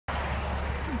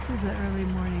This is an early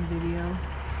morning video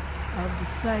of the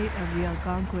site of the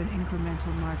Algonquin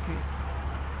Incremental Market,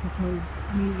 proposed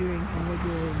metering and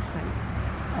regulating site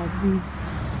of the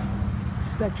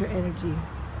Spectra Energy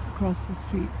across the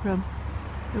street from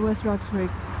the West Roxbury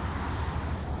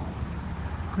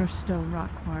crushed stone rock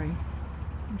quarry.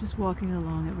 I'm just walking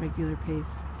along at regular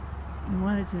pace and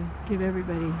wanted to give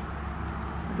everybody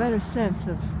a better sense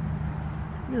of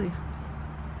really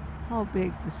how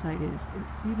big the site is.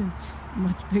 It's even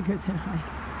much bigger than I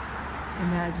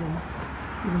imagined,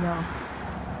 even though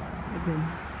I've been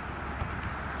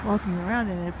walking around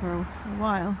in it for a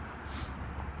while.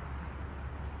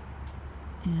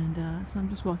 And so I'm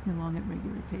just walking along at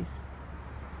regular pace.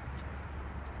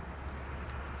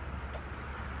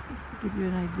 Just to give you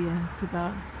an idea, it's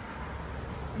about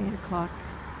 8 o'clock.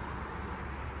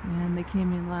 And they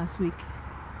came in last week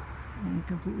and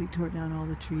completely tore down all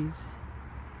the trees.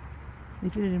 They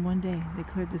did it in one day. They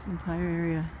cleared this entire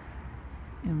area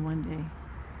in one day,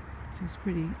 which is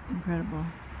pretty incredible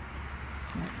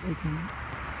that they can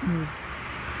move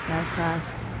that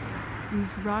fast.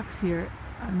 These rocks here,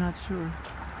 I'm not sure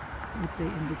what they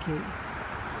indicate.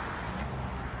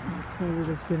 Clearly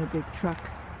there's been a big truck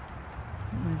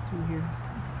that went through here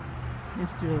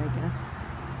yesterday, I guess.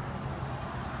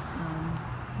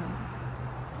 So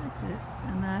that's it.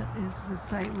 And that is the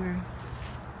site where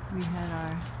we had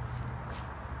our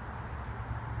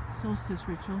solstice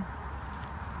ritual.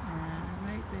 And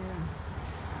right there.